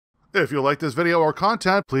If you like this video or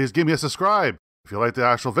content, please give me a subscribe. If you like the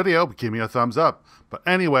actual video, give me a thumbs up. But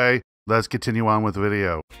anyway, let's continue on with the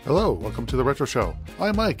video. Hello, welcome to the Retro Show.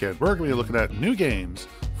 I'm Mike, and we're going to be looking at new games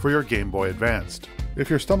for your Game Boy Advanced. If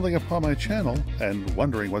you're stumbling upon my channel and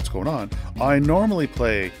wondering what's going on, I normally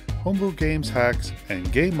play homebrew games, hacks, and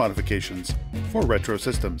game modifications for retro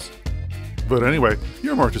systems. But anyway,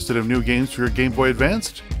 you're more interested in new games for your Game Boy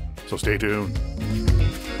Advanced, so stay tuned.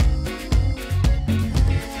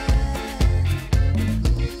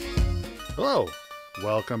 Hello,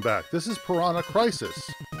 welcome back. This is Piranha-Crisis.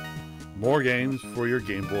 More games for your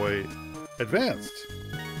Game Boy Advanced.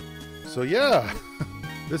 So yeah,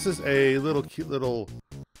 this is a little cute little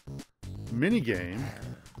mini game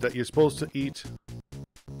that you're supposed to eat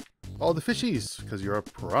all the fishies because you're a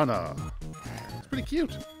piranha. It's pretty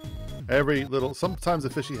cute. Sometimes the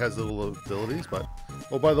fishy has little abilities, but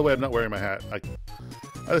oh, by the way, I'm not wearing my hat. I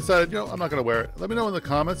decided, I'm not gonna wear it. Let me know in the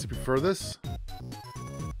comments if you prefer this.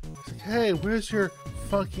 Hey, where's your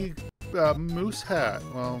funky moose hat?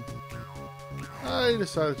 Well, I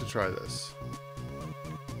decided to try this.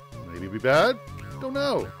 Maybe it'd be bad? Don't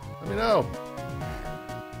know. Let me know.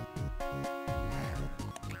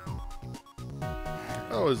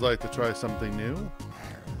 I always like to try something new.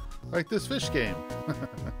 Like this fish game.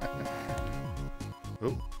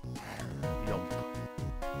 Oh. Yump.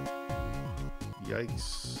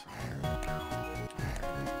 Yikes.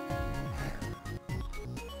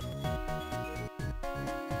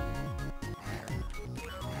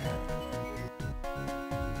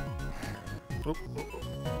 Oh, oh, oh.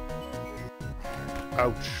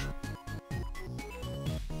 Ouch.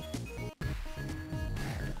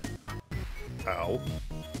 Ow.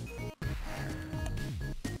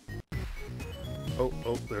 Oh,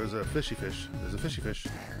 there's a fishy fish. There's a fishy fish.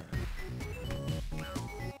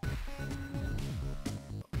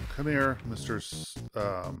 Come here, Mr.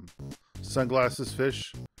 Sunglasses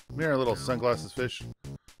Fish. Come here, little sunglasses fish.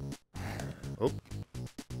 Oh.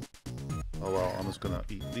 Oh well, I'm just gonna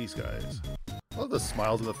eat these guys. Oh, the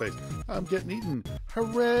smiles on the face. I'm getting eaten.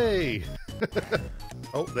 Hooray!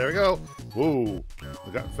 Oh, there we go. Whoa.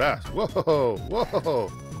 We got fast. Whoa. Whoa.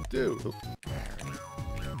 Dude. Oh.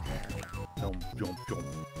 Jump, jump, jump.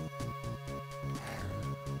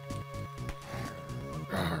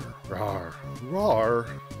 Rawr, rawr.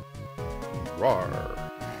 Rawr.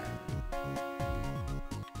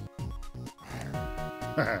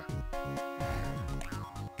 Rawr.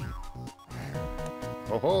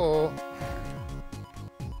 Oh ho.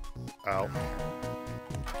 Ow.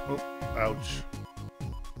 Oh, ouch.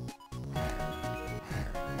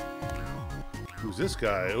 Who's this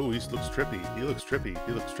guy? Oh, he looks trippy. He looks trippy.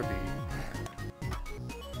 He looks trippy.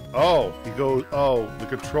 Oh, he goes... Oh, the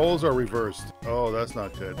controls are reversed. Oh, that's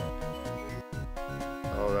not good.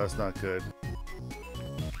 Oh, that's not good.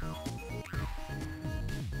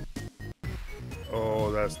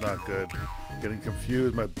 Oh, that's not good. Getting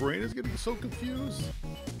confused. My brain is getting so confused.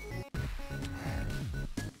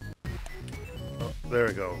 Oh, there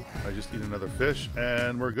we go. I just eat another fish,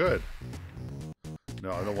 and we're good.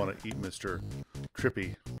 No, I don't want to eat Mr.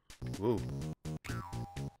 Trippy. Woo.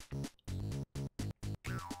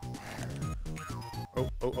 Oh,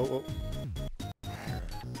 oh, oh, oh.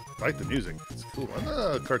 I like the music. It's cool. And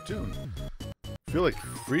the cartoon. I feel like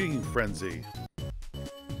Feeding Frenzy.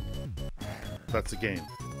 That's a game.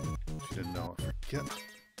 If you didn't know, I forget.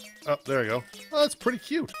 Oh, there we go. Oh, that's pretty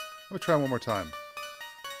cute. Let me try one more time.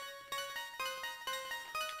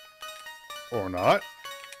 Or not.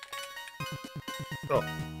 Oh,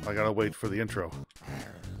 I gotta wait for the intro.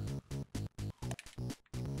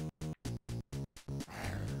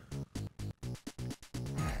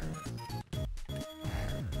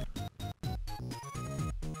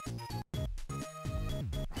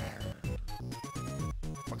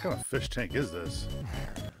 What kind of fish tank is this?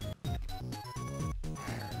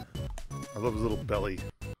 I love his little belly.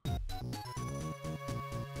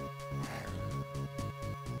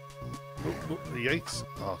 Oh, yikes.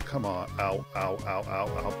 Oh, come on. Ow, ow, ow, ow,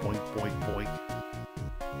 ow. Boink, boink, boink.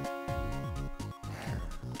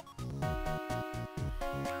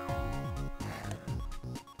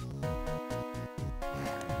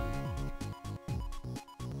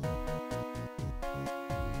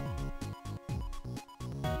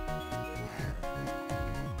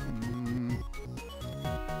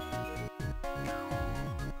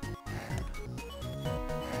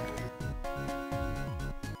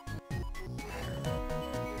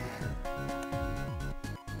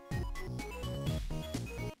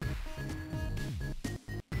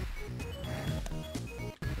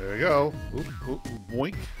 There we go. Oop, oop,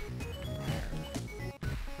 boink.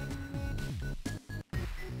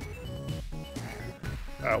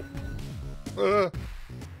 Ow. Oh,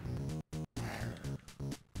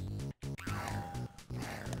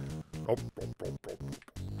 oh,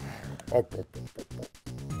 oh.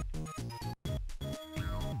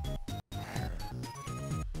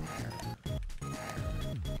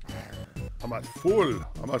 I'm at full.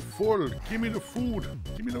 I'm at full. Give me the food.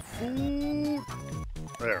 Give me the food.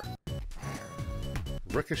 There.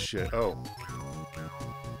 Ricochet. Oh.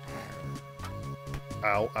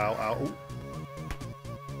 Ow, ow, ow.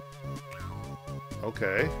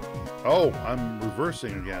 Okay. Oh, I'm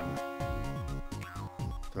reversing again.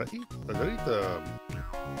 Did I eat the...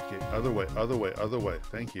 Okay, other way, other way, other way.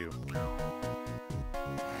 Thank you.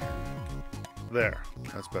 There.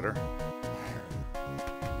 That's better.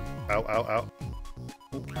 Ow, ow, ow.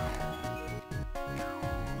 Ooh.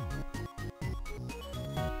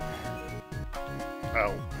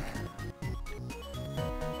 Ow.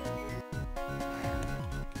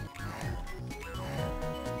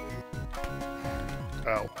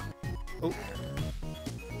 Ow. Oh.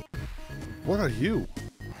 What are you?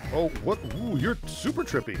 Oh, what? Ooh, you're super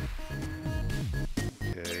trippy.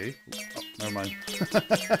 Okay. Oh, never mind.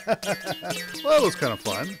 Well, that was kind of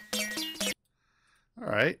fun.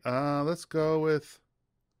 Alright, let's go with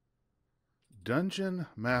Dungeon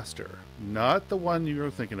Master. Not the one you were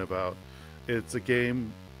thinking about. It's a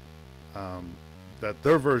game that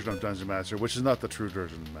their version of Dungeon Master, which is not the true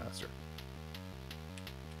Dungeon Master.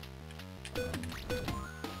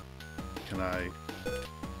 Can I...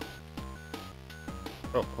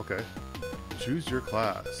 Oh, okay. Choose your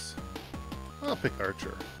class. I'll pick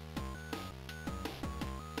Archer.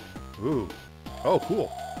 Ooh. Oh,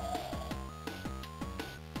 cool.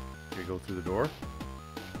 Okay, go through the door.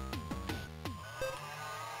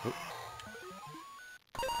 Oh.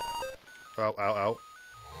 Ow, ow, ow.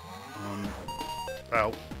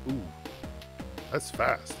 Ow. Ooh. That's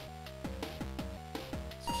fast.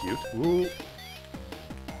 It's cute. Ooh.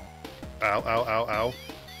 Ow, ow, ow, ow.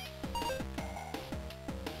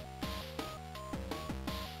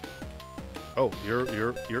 Oh, you're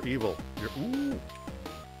evil. You're ooh.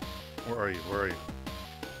 Where are you? Where are you?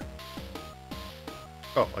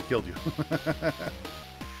 Oh, I killed you.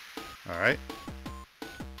 Alright.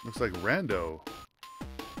 Looks like rando.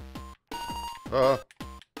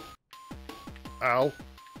 Ow.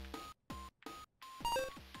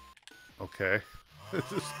 Okay.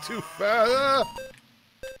 This is too fast. Ah!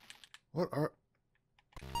 What are...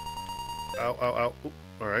 Ow, ow, ow.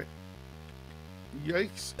 Alright.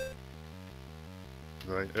 Yikes.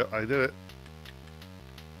 I did it.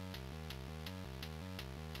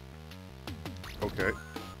 Okay.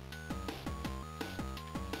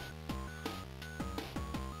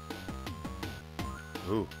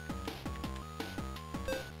 Ooh.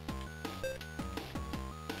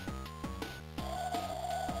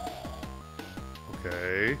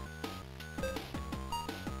 Okay.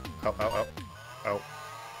 Ow, ow, ow. Ow.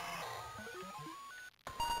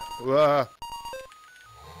 Ah.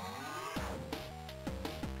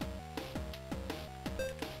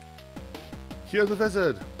 Here's the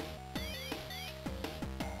visit.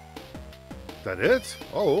 That it?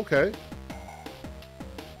 Oh, okay.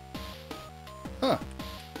 Huh.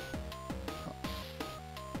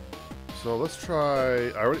 So let's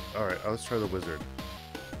try... Alright, let's try the wizard.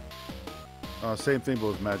 Same thing, but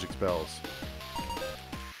with magic spells.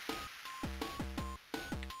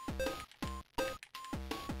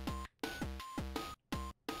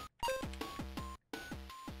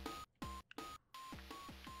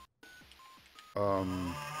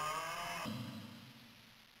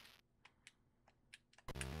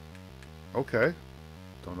 Okay.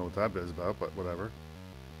 Don't know what that bit is about, but whatever.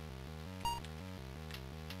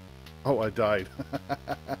 Oh, I died.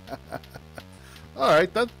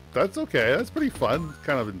 Alright, that's okay. That's pretty fun.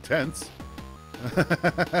 Kind of intense.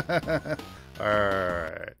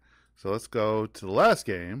 Alright. So let's go to the last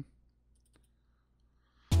game.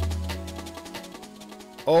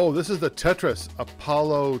 Oh, this is the Tetris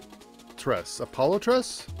Apotris?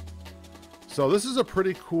 So this is a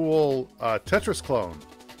pretty cool Tetris clone.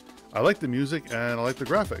 I like the music and I like the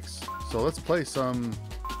graphics. So let's play some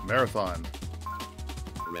Marathon.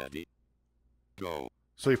 Ready. Go.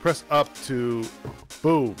 So you press up to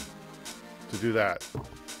boom to do that.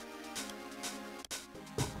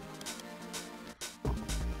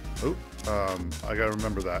 Oh, I gotta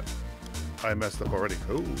remember that. I messed up already.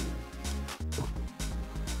 Oh.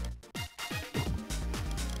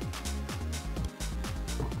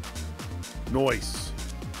 Noise.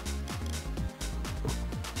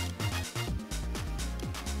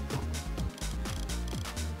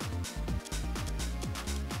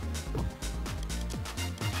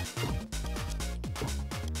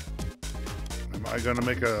 I'm gonna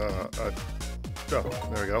make a oh,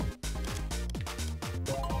 there we go.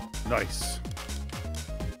 Nice.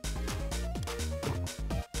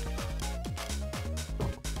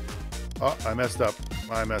 Oh, I messed up.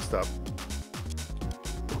 I messed up.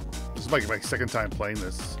 This is my second time playing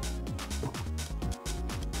this.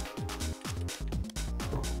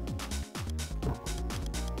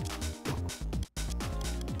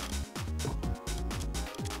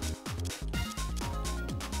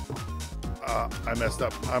 I messed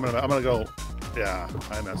up. I'm gonna go. Yeah,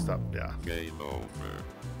 I messed up. Yeah. Game over.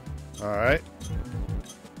 All right.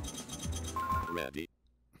 Ready.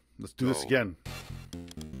 Let's do this again.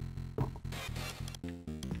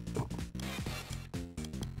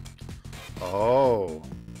 Oh,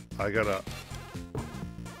 I gotta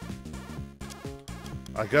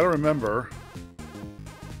remember.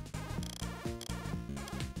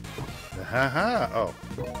 Haha. Oh.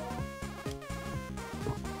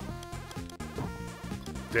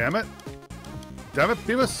 Damn it. Damn it,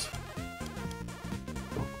 Beavis.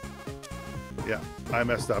 Yeah, I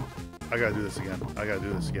messed up. I gotta do this again. I gotta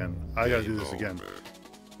do this again. I gotta do this again.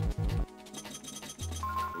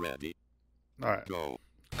 Ready. All right. Go.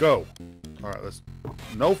 Go. All right, let's...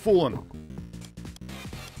 No fooling.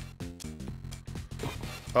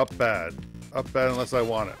 Up bad. Up bad unless I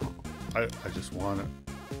want it. I just want it.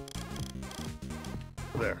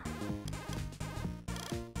 There.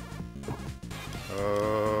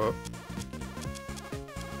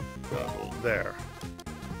 There.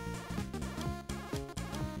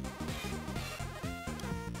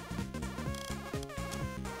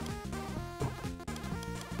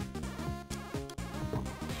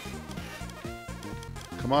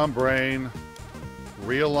 Come on, brain.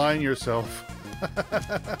 Realign yourself.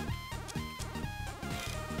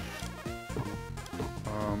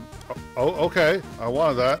 Oh, okay. I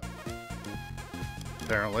wanted that.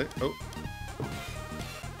 Apparently. Oh.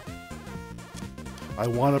 I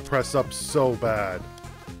want to press up so bad.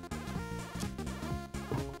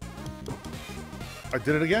 I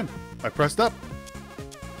did it again. I pressed up.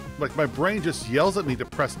 Like my brain just yells at me to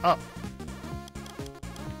press up.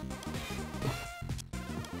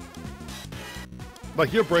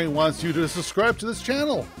 Like your brain wants you to subscribe to this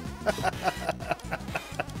channel.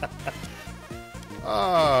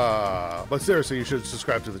 But seriously, you should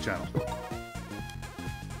subscribe to the channel.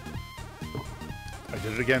 I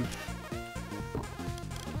did it again.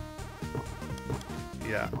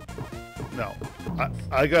 Yeah. No.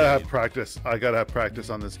 I gotta have practice. I gotta have practice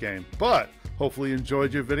on this game. But hopefully you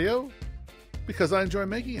enjoyed your video, because I enjoy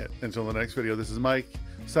making it. Until the next video, this is Mike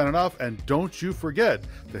signing off, and don't you forget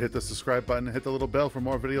to hit the subscribe button and hit the little bell for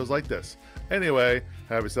more videos like this. Anyway,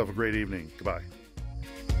 have yourself a great evening. Goodbye.